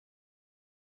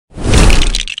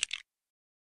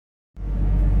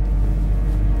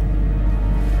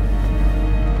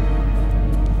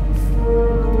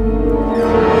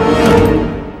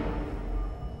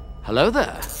Hello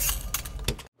there.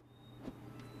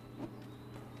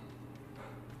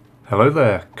 Hello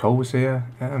there, Koles here,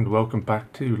 and welcome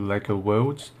back to LEGO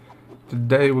Worlds.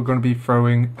 Today we're going to be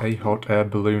throwing a hot air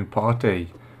balloon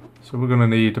party. So we're going to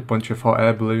need a bunch of hot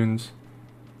air balloons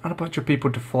and a bunch of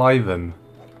people to fly them.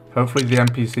 Hopefully the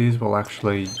NPCs will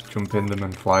actually jump in them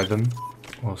and fly them.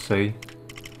 We'll see.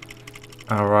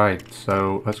 Alright,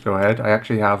 so let's go ahead. I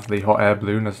actually have the hot air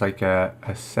balloon as like a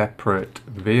separate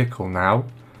vehicle now.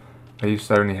 I used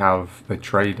to only have the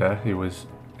trader who was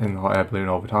in the hot air balloon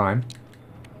all the time.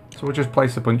 So we'll just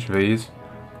place a bunch of these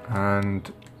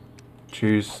and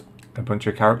choose a bunch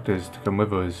of characters to come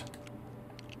with us.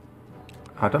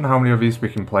 I don't know how many of these we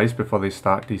can place before they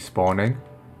start despawning.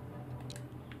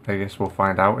 I guess we'll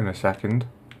find out in a second.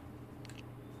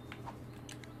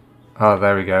 Oh,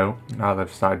 there we go. Now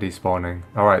they've started despawning.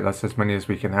 Alright, that's as many as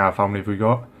we can have. How many have we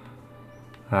got?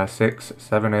 6,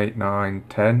 7, 8, 9,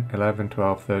 10, 11,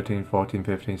 12, 13, 14,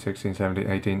 15, 16,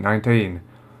 17, 18, 19.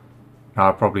 Now,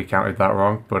 I probably counted that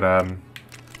wrong, but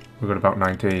we've got about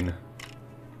 19.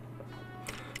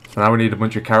 So now we need a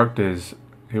bunch of characters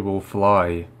who will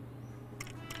fly.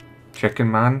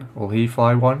 Chicken Man, will he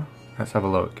fly one? Let's have a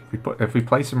look. If we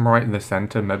place him right in the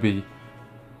center, maybe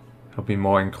he'll be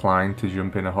more inclined to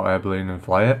jump in a hot air balloon and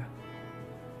fly it.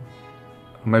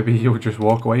 Or maybe he'll just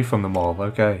walk away from them all.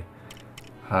 Okay.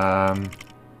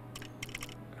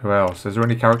 Who else? Is there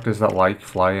any characters that like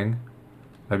flying?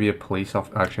 Maybe a police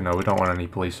officer. Actually, no, we don't want any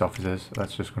police officers.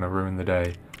 That's just going to ruin the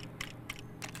day.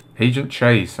 Agent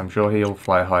Chase. I'm sure he'll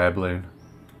fly a hot air balloon.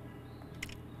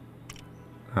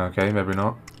 Okay, maybe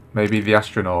not. Maybe the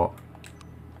astronaut.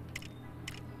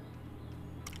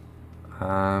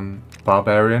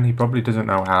 Barbarian. He probably doesn't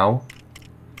know how.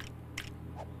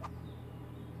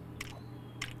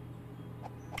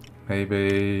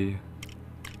 Maybe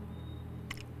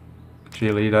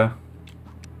cheerleader.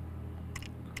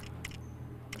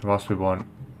 Who else we want?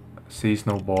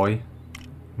 Seasonal boy.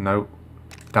 Nope.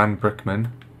 Dan Brickman.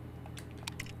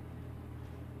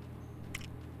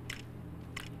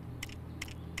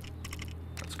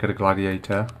 Let's get a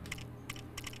gladiator.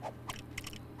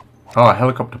 Oh, a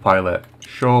helicopter pilot.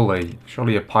 Surely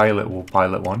a pilot will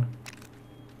pilot one.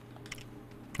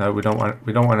 No, we don't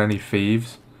want any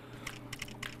thieves.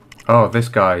 Oh, this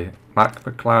guy, Mac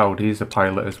McCloud, he's a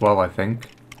pilot as well, I think.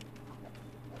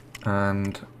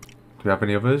 And do we have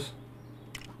any others?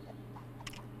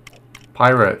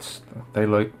 Pirates. They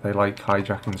like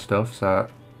hijacking stuff. So,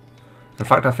 in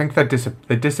fact, I think they're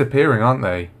disappearing, aren't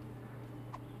they?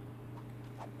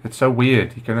 It's so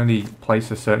weird. You can only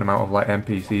place a certain amount of like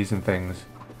NPCs and things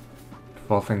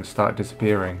before things start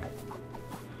disappearing.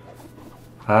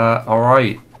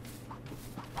 Alright.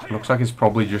 Looks like it's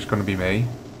probably just going to be me.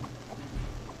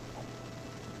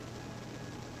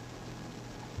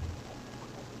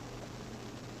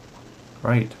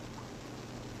 Great.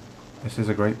 This is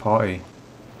a great party.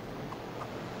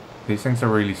 These things are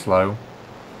really slow.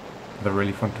 They're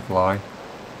really fun to fly.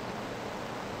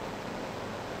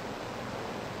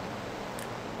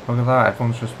 Look at that,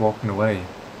 everyone's just walking away.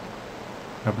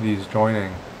 Nobody's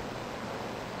joining.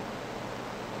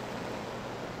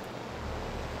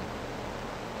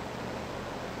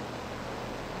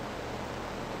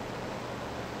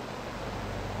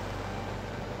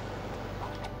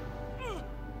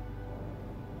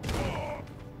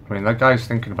 I mean, that guy's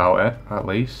thinking about it, at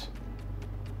least.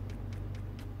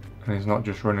 And he's not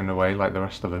just running away like the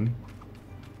rest of them.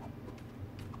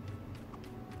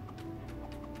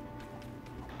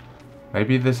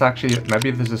 Maybe there's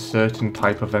a certain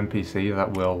type of NPC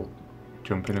that will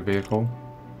jump in a vehicle.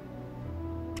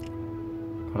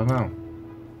 I don't know.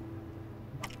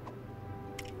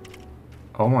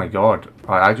 Oh my god.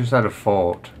 I just had a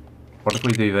thought. What if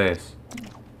we do this?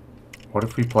 What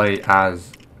if we play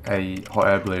as a hot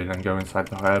air balloon and go inside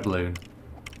the hot air balloon?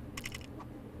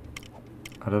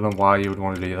 I don't know why you would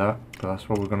want to do that, but that's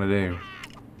what we're going to do.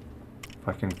 If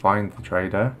I can find the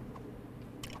trader.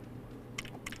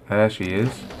 There she is.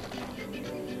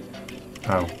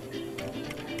 Oh.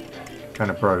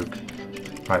 Kind of broke.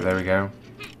 Right, there we go.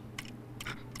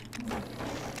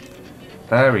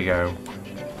 There we go.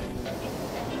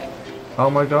 Oh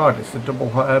my god, it's a double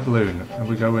hot air balloon. And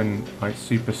we're going like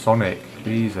supersonic.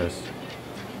 Jesus.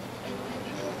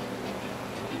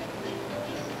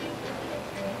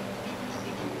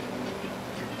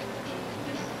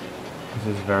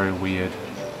 This is very weird.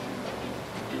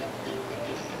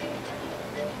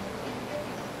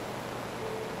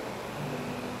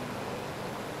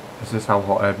 This is how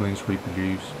hot air balloons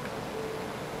reproduce.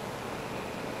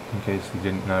 In case you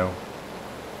didn't know.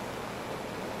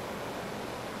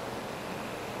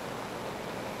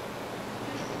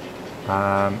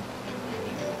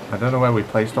 I don't know where we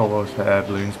placed all those air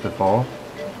balloons before,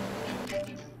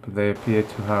 but they appear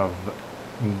to have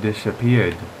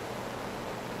disappeared.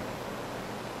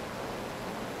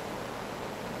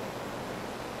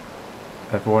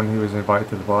 Everyone who was invited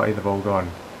to the party, they've all gone.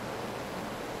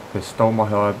 They stole my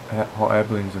hot air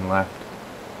balloons and left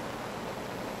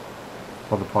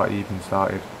before the party even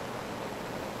started.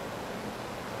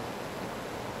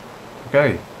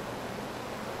 Okay.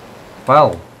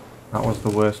 Well, that was the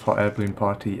worst hot air balloon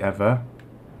party ever.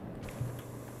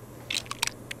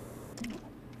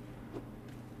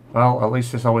 Well, at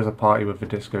least there's always a party with a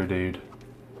disco dude.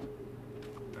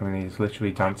 I mean, he's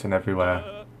literally dancing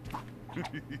everywhere.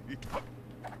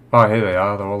 Oh, here they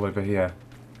are. They're all over here.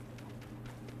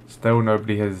 Still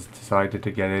nobody has decided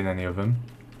to get in any of them.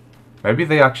 Maybe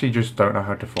they actually just don't know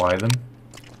how to fly them.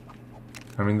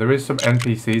 I mean, there is some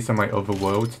NPCs on my other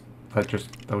worlds that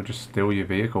they'll just steal your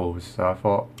vehicles, so I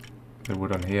thought they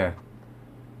would on here.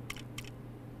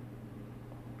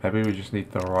 Maybe we just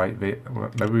need the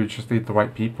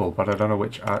right people, but I don't know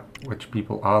which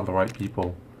people are the right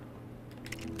people.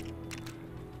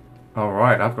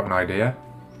 Alright, I've got an idea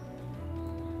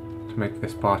to make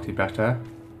this party better.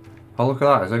 Oh, look at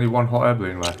that, there's only one hot air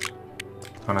balloon left.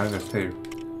 Oh no, there's two.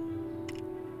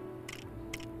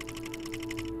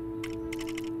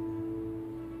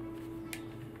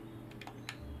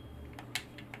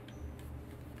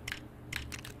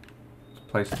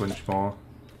 Let's place a bunch more.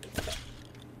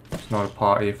 It's not a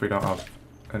party if we don't have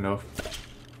enough.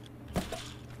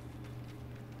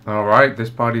 Alright, this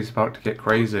party's about to get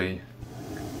crazy.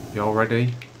 Y'all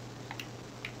ready?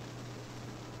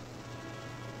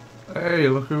 Hey,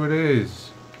 look who it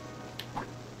is.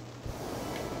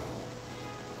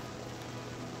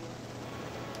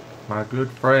 My good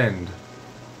friend.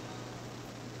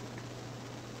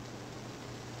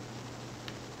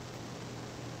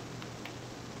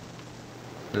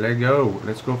 Let's go.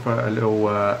 Let's go for a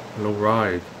little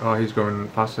ride. Oh, he's going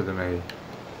faster than me.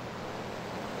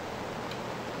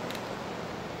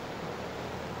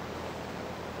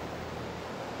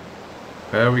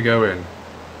 Where are we going?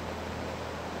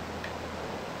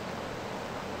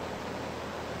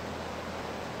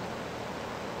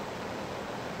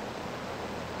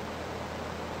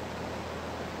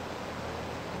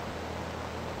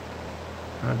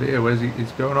 Oh dear, where's he?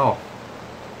 He's going off.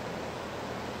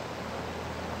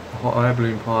 A hot air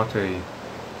balloon party.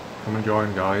 Come and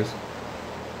join, guys.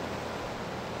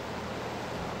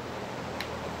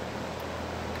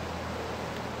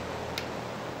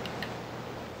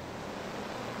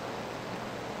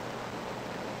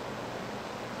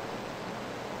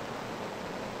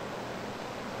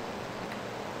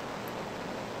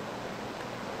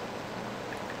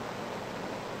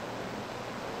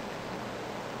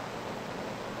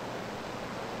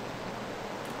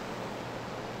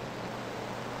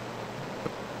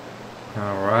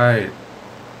 Alright.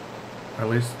 At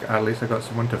least I got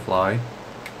someone to fly.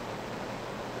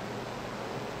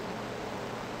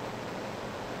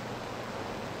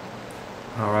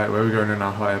 Alright, where are we going in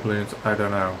our hot air balloons? I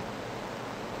don't know.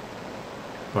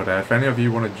 But if any of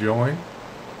you want to join,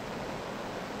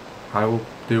 I will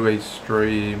do a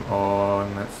stream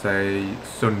on, let's say,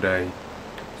 Sunday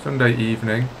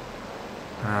evening,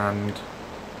 and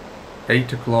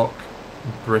 8 o'clock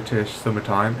British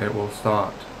summertime it will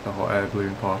start, the hot air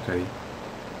balloon party.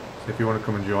 So if you want to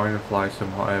come and join and fly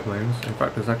some hot air balloons, in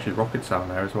fact there's actually rockets down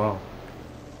there as well,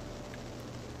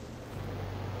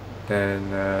 then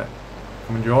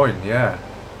come and join, yeah.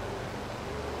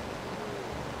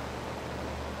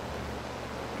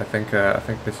 I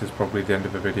think this is probably the end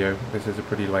of the video. This is a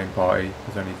pretty lame party,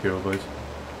 there's only 2 of us.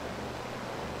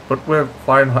 But we're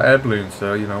flying hot air balloons,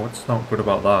 so you know, what's not good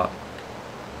about that?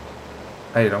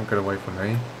 Hey, don't get away from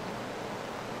me.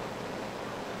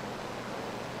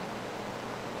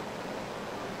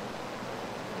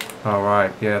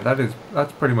 Alright, yeah,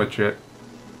 that's pretty much it.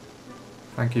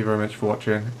 Thank you very much for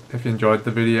watching. If you enjoyed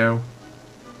the video,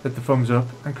 hit the thumbs up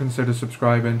and consider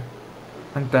subscribing.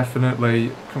 And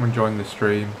definitely come and join the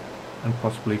stream and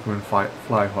possibly come and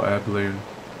fly hot air balloon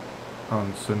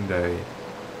on Sunday.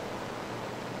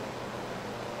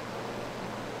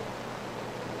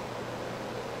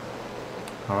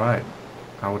 Alright,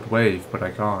 I would wave, but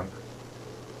I can't.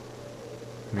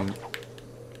 I mean...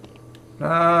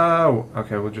 No!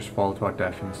 Okay, we'll just fall to our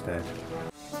death instead.